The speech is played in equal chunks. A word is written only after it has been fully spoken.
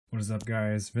What is up,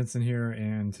 guys? Vincent here,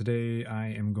 and today I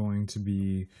am going to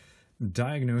be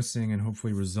diagnosing and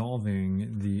hopefully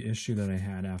resolving the issue that I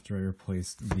had after I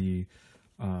replaced the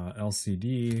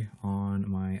LCD on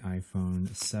my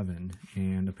iPhone 7.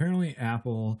 And apparently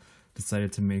Apple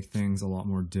decided to make things a lot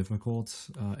more difficult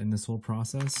in this whole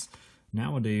process.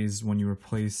 Nowadays, when you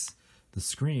replace the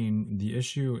screen, the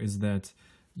issue is that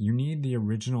you need the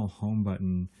original home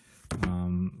button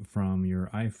from your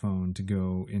iPhone to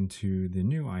go into the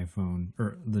new iPhone,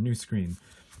 or the new screen.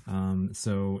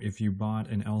 So if you bought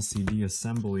an LCD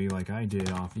assembly like I did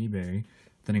off eBay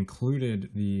that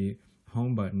included the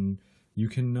home button, you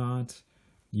cannot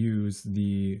use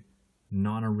the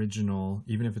non-original,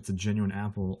 even if it's a genuine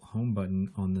Apple home button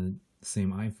on the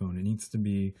same iPhone. It needs to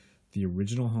be the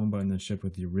original home button that's shipped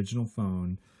with the original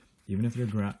phone. Even if your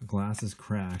glass is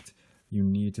cracked, you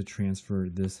need to transfer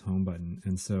this home button.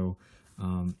 And so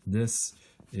this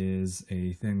is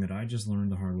a thing that I just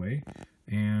learned the hard way.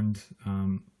 And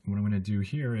what I'm going to do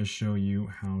here is show you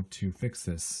how to fix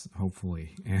this,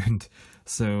 hopefully. And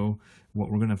so what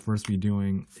we're going to first be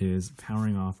doing is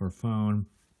powering off our phone.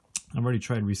 I've already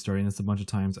tried restarting this a bunch of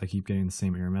times. I keep getting the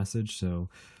same error message, so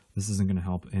this isn't going to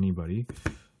help anybody.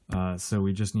 So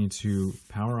we just need to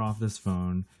power off this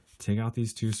phone, take out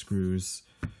these two screws,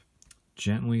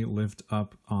 gently lift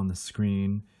up on the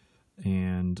screen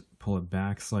and pull it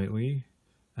back slightly,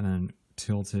 and then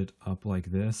tilt it up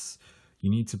like this. You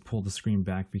need to pull the screen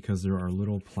back because there are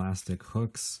little plastic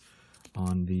hooks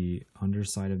on the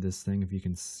underside of this thing, if you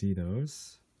can see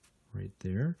those right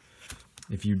there.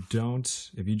 If you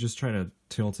just try to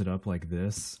tilt it up like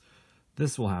this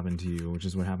will happen to you, which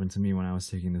is what happened to me when I was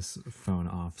taking this phone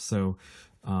off. So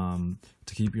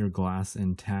to keep your glass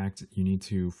intact, you need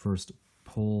to first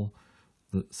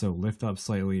lift up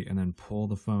slightly and then pull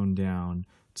the phone down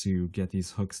to get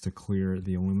these hooks to clear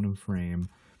the aluminum frame,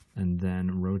 and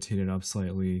then rotate it up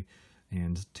slightly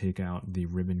and take out the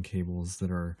ribbon cables that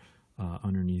are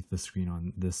underneath the screen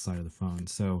on this side of the phone.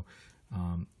 So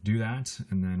do that,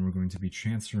 and then we're going to be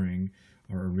transferring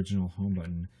our original home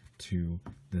button to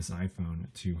this iPhone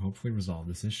to hopefully resolve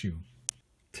this issue.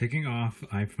 Taking off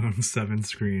iPhone 7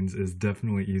 screens is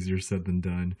definitely easier said than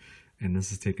done, and this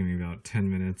has taken me about 10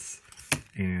 minutes.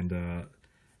 And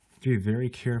to be very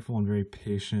careful and very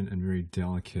patient and very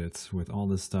delicate with all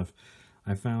this stuff.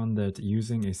 I found that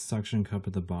using a suction cup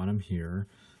at the bottom here,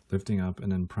 lifting up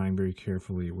and then prying very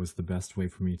carefully, was the best way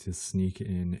for me to sneak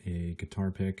in a guitar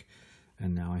pick.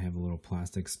 And now I have a little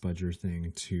plastic spudger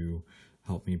thing to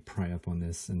help me pry up on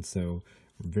this. And so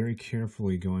we're very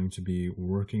carefully going to be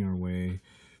working our way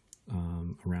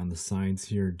around the sides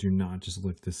here. Do not just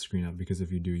lift this screen up, because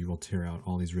if you do, you will tear out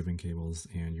all these ribbon cables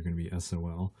and you're going to be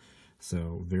SOL.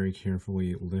 So very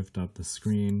carefully lift up the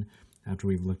screen. After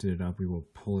we've lifted it up, we will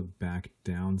pull it back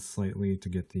down slightly to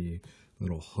get the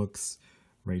little hooks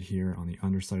right here on the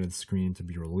underside of the screen to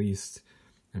be released.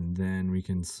 And then we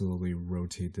can slowly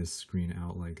rotate this screen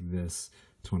out like this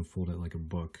to unfold it like a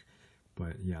book.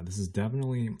 But yeah, this is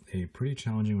definitely a pretty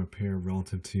challenging repair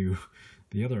relative to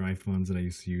the other iPhones that I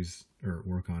used to use or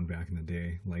work on back in the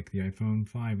day, like the iPhone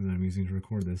 5 that I'm using to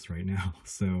record this right now.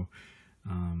 So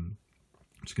I'm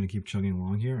just going to keep chugging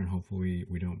along here, and hopefully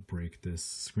we don't break this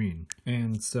screen.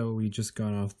 And so we just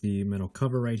got off the metal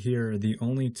cover right here. The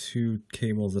only two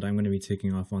cables that I'm going to be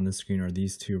taking off on this screen are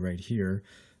these two right here.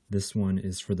 This one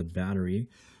is for the battery.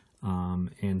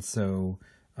 And so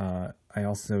I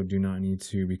also do not need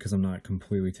to, because I'm not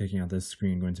completely taking out this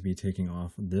screen, going to be taking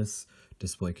off this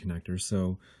display connector.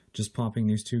 So just popping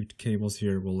these two cables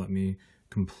here will let me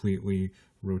completely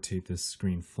rotate this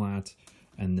screen flat.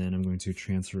 And then I'm going to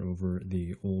transfer over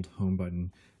the old home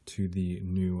button to the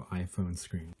new iPhone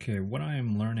screen. Okay, what I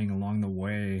am learning along the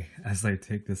way as I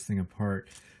take this thing apart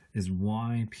is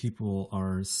why people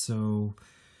are so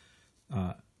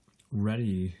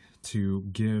ready to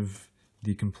give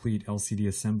the complete LCD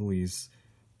assemblies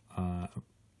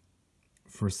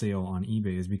for sale on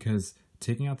eBay, is because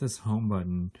taking out this home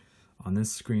button on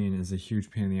this screen is a huge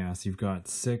pain in the ass. You've got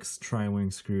 6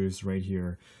 tri-wing screws right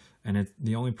here, and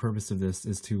the only purpose of this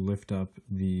is to lift up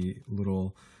the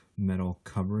little metal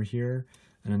cover here.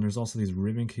 And then there's also these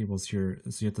ribbon cables here,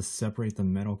 so you have to separate the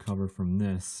metal cover from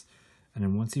this. And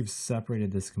then once you've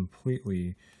separated this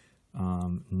completely,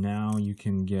 now you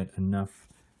can get enough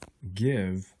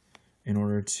give in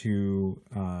order to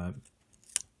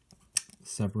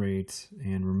separate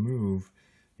and remove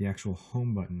the actual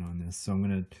home button on this. So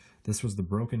this was the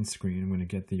broken screen. I'm going to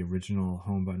get the original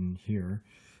home button here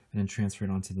and then transfer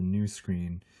it onto the new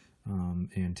screen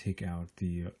and take out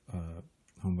the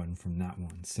home button from that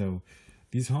one. So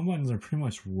these home buttons are pretty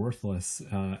much worthless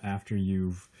after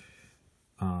you've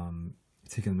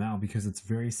taken them out because it's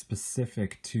very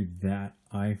specific to that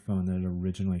iPhone that it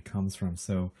originally comes from.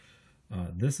 So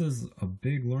this is a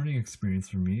big learning experience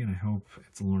for me, and I hope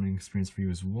it's a learning experience for you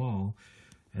as well,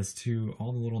 as to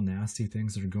all the little nasty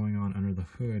things that are going on under the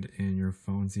hood in your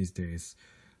phones these days.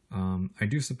 I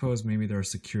do suppose maybe there are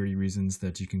security reasons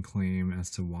that you can claim as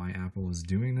to why Apple is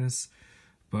doing this,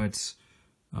 but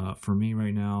for me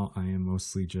right now, I am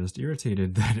mostly just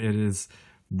irritated that it is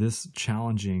this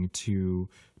challenging to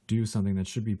do something that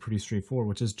should be pretty straightforward,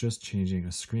 which is just changing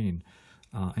a screen.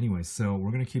 Anyway, so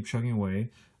we're going to keep chugging away.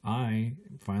 I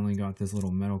finally got this little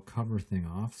metal cover thing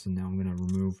off, so now I'm going to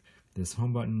remove this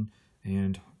home button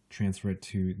and transfer it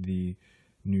to the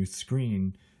new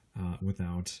screen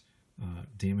without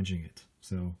damaging it.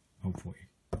 So hopefully.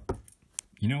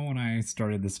 You know, when I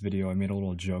started this video, I made a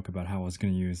little joke about how I was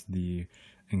going to use the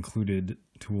included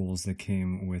tools that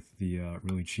came with the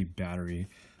really cheap battery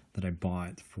that I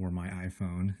bought for my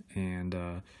iPhone,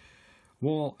 and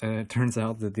well, it turns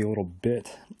out that the little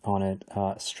bit on it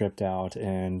stripped out,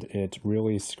 and it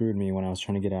really screwed me when I was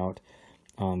trying to get out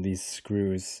these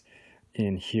screws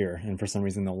in here. And for some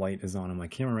reason the light is on my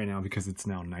camera right now because it's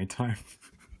now nighttime.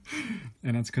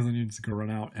 And that's because I need to go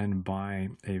run out and buy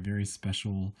a very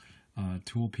special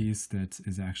tool piece that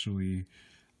is actually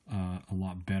a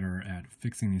lot better at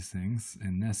fixing these things.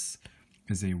 And this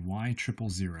is a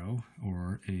Y000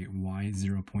 or a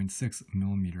Y0.6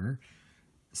 millimeter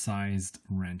sized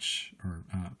wrench or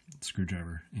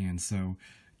screwdriver. And so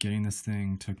getting this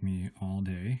thing took me all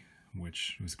day,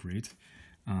 which was great.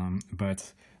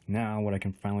 But now what I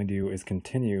can finally do is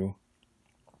continue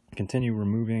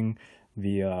removing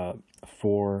the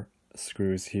 4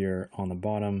 screws here on the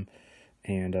bottom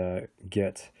and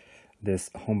get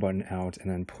this home button out, and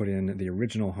then put in the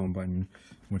original home button,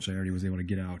 which I already was able to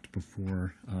get out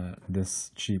before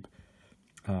this cheap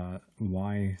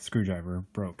Y screwdriver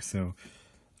broke. So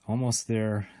almost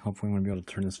there. Hopefully I'm going to be able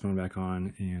to turn this phone back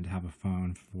on and have a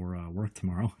phone for work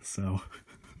tomorrow. So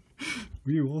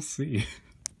we will see.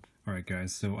 Alright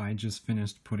guys, so I just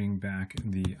finished putting back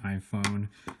the iPhone.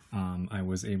 I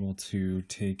was able to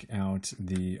take out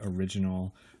the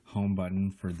original home button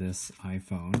for this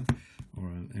iPhone, or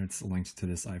it's linked to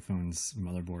this iPhone's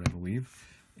motherboard, I believe,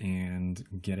 and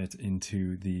get it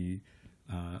into the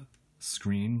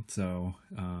screen. So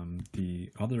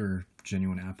the other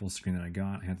genuine Apple screen that I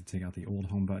got, I had to take out the old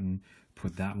home button,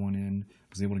 put that one in,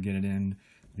 was able to get it in.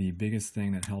 The biggest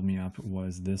thing that held me up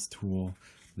was this tool.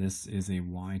 This is a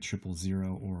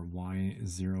Y000 or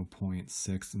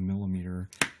Y0.6 millimeter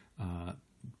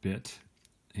bit,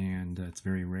 and it's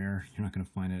very rare. You're not going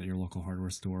to find it at your local hardware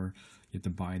store. You have to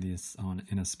buy this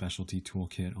in a specialty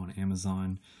toolkit on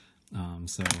Amazon.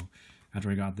 So after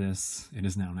I got this, it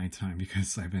is now nighttime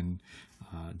because I've been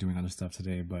doing other stuff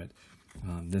today, but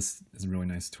this is a really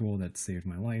nice tool that saved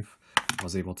my life. I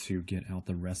was able to get out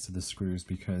the rest of the screws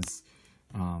because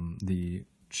the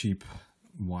cheap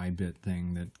Y-bit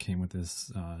thing that came with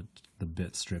this, the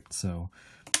bit stripped, so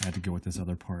I had to go with this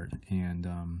other part. And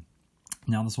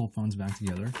now this whole phone's back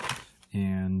together,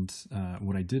 and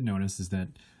what I did notice is that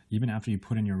even after you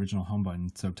put in your original home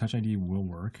button, so Touch ID will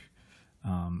work,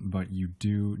 but you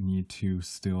do need to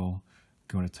still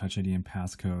go to Touch ID and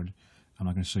passcode. I'm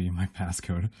not going to show you my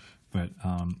passcode, but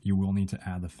you will need to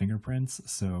add the fingerprints.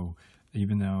 So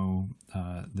even though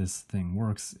this thing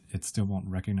works, it still won't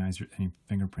recognize any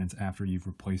fingerprints after you've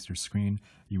replaced your screen.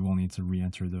 You will need to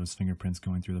re-enter those fingerprints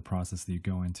going through the process that you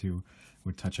go into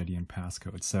with Touch ID and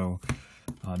passcode. So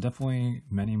definitely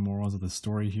many morals of the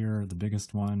story here. The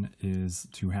biggest one is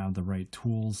to have the right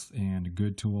tools and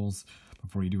good tools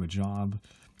before you do a job.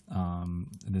 In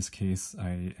this case,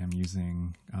 I am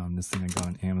using this thing I got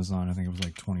on Amazon. I think it was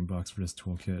like 20 bucks for this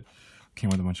toolkit. Came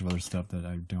with a bunch of other stuff that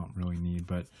I don't really need,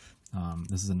 but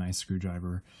this is a nice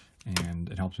screwdriver and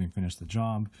it helps me finish the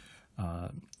job.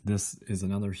 This is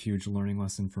another huge learning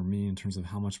lesson for me in terms of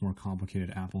how much more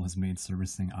complicated Apple has made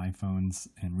servicing iPhones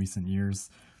in recent years.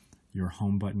 Your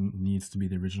home button needs to be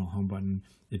the original home button.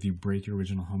 If you break your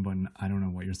original home button, I don't know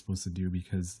what you're supposed to do,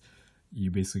 because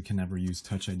you basically can never use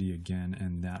Touch ID again,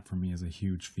 and that for me is a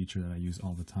huge feature that I use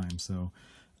all the time. So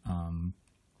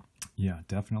yeah,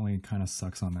 definitely kind of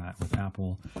sucks on that with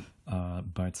Apple,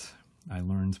 but I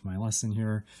learned my lesson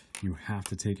here. You have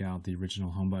to take out the original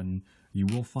home button. You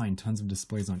will find tons of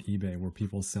displays on eBay where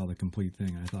people sell the complete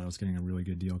thing. I thought I was getting a really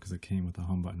good deal because it came with the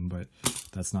home button, but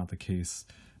that's not the case.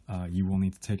 You will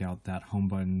need to take out that home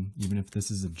button. Even if this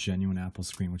is a genuine Apple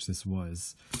screen, which this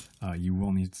was, you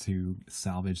will need to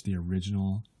salvage the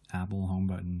original Apple home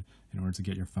button in order to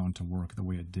get your phone to work the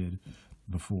way it did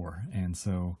before. And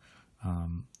so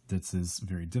this is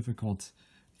very difficult,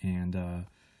 and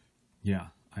yeah,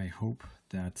 I hope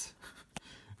that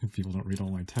people don't read all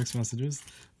my text messages,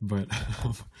 but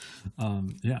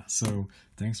yeah, so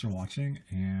thanks for watching,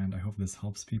 and I hope this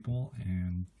helps people,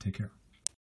 and take care.